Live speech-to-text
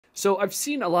So I've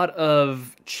seen a lot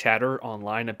of chatter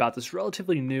online about this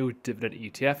relatively new dividend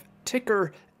ETF,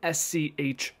 ticker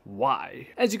SCHY.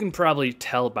 As you can probably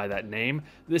tell by that name,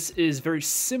 this is very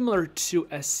similar to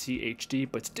SCHD,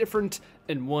 but it's different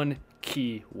in one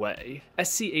key way.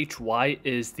 SCHY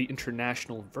is the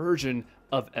international version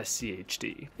of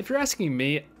SCHD. If you're asking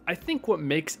me, I think what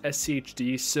makes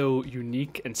SCHD so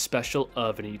unique and special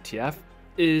of an ETF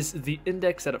is the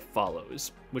index that it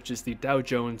follows, which is the Dow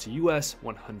Jones US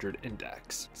 100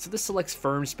 Index. So this selects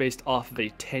firms based off of a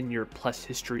 10-year plus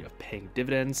history of paying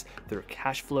dividends, their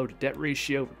cash flow to debt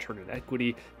ratio, return on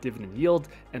equity, dividend yield,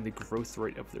 and the growth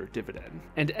rate of their dividend.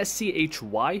 And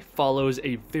SCHY follows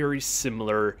a very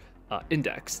similar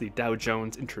index, the Dow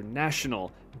Jones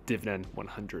International Dividend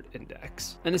 100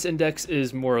 Index. And this index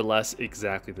is more or less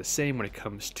exactly the same when it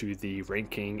comes to the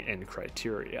ranking and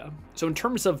criteria. So in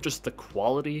terms of just the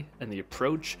quality and the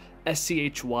approach,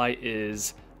 SCHY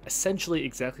is essentially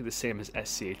exactly the same as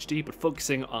SCHD, but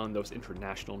focusing on those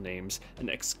international names and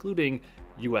excluding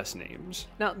US names.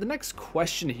 Now, the next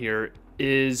question here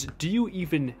is, do you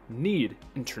even need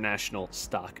international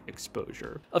stock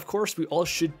exposure? Of course, we all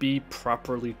should be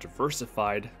properly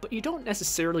diversified, but you don't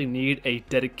necessarily need a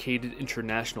dedicated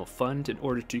international fund in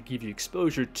order to give you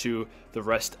exposure to the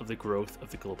rest of the growth of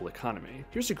the global economy.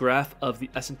 Here's a graph of the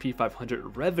S&P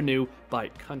 500 revenue by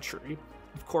country.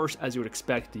 Of course, as you would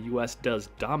expect, the US does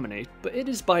dominate, but it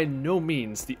is by no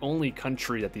means the only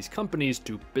country that these companies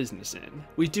do business in.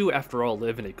 We do, after all,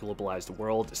 live in a globalized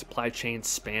world. Supply chains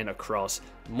span across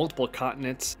multiple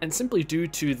continents, and simply due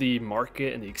to the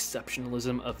market and the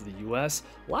exceptionalism of the US,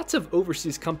 lots of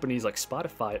overseas companies like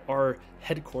Spotify are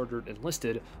headquartered and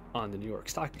listed on the New York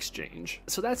Stock Exchange.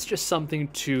 So that's just something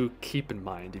to keep in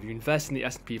mind. If you invest in the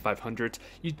S&P 500,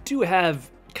 you do have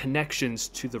connections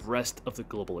to the rest of the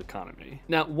global economy.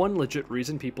 Now, one legit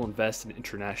reason people invest in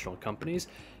international companies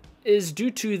is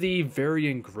due to the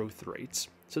varying growth rates.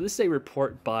 So this is a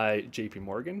report by JP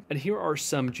Morgan, and here are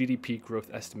some GDP growth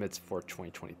estimates for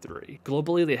 2023.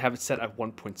 Globally, they have it set at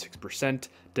 1.6%,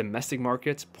 domestic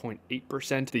markets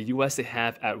 0.8%, the US they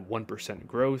have at 1%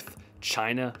 growth,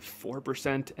 China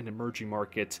 4%, and emerging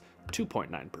markets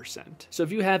 2.9%. So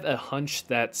if you have a hunch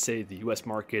that, say, the US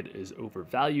market is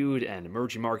overvalued and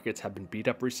emerging markets have been beat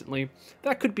up recently,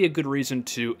 that could be a good reason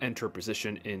to enter a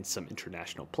position in some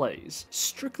international plays.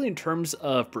 Strictly in terms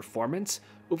of performance,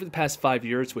 over the past 5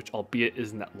 years, which albeit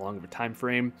isn't that long of a time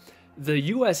frame, the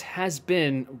US has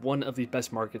been one of the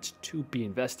best markets to be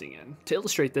investing in. To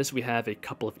illustrate this, we have a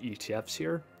couple of ETFs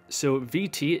here. So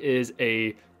VT is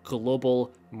a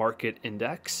global market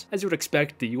index. As you would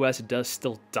expect, the US does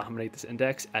still dominate this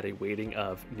index at a weighting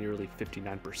of nearly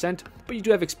 59%, but you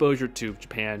do have exposure to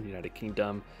Japan, United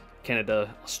Kingdom,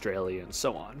 Canada, Australia, and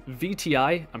so on.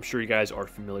 VTI, I'm sure you guys are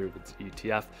familiar with this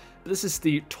ETF, but this is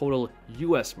the total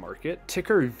US market.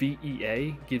 Ticker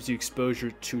VEA gives you exposure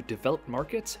to developed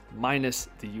markets minus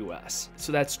the US.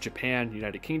 So that's Japan,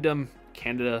 United Kingdom,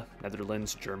 Canada,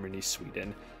 Netherlands, Germany,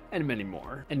 Sweden, and many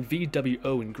more. And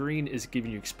VWO in green is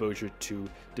giving you exposure to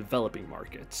developing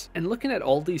markets. And looking at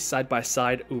all these side by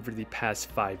side over the past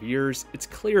 5 years, it's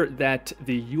clear that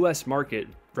the US market,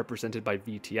 represented by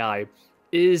VTI,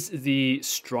 is the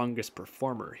strongest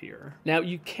performer here. Now,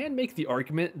 you can make the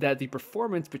argument that the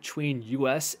performance between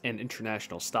US and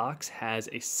international stocks has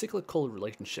a cyclical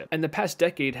relationship, and the past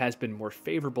decade has been more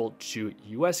favorable to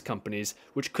US companies,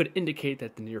 which could indicate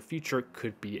that the near future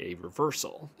could be a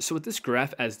reversal. So with this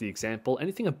graph as the example,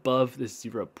 anything above this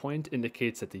 0 point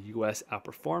indicates that the US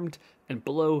outperformed, and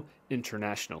below,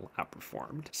 international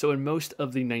outperformed. So in most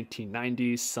of the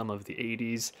 1990s, some of the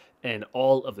 80s, and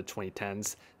all of the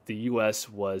 2010s, the US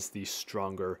was the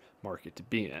stronger market to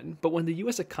be in. But when the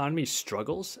US economy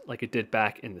struggles, like it did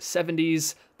back in the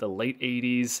 70s, the late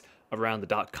 80s, around the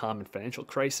dot-com and financial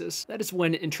crisis, that is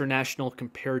when international,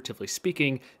 comparatively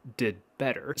speaking, did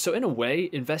better. So in a way,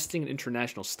 investing in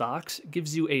international stocks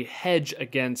gives you a hedge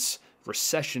against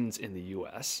recessions in the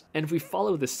US. And if we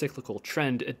follow this cyclical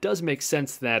trend, it does make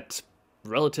sense that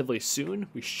relatively soon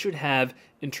we should have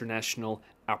international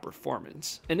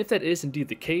outperformance. And if that is indeed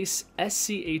the case,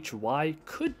 SCHY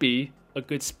could be a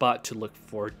good spot to look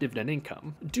for dividend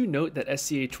income. Do note that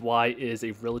SCHY is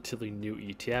a relatively new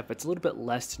ETF. It's a little bit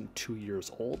less than 2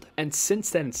 years old. And since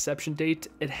that inception date,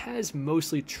 it has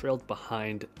mostly trailed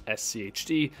behind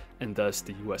SCHD and thus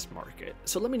the US market.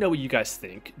 So let me know what you guys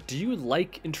think. Do you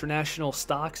like international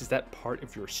stocks? Is that part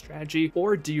of your strategy?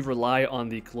 Or do you rely on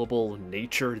the global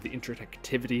nature, the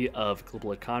interconnectivity of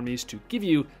global economies to give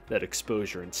you that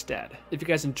exposure instead? If you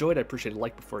guys enjoyed, I appreciate a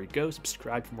like before you go.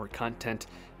 Subscribe for more content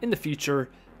in the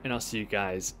future, and I'll see you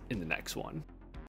guys in the next one.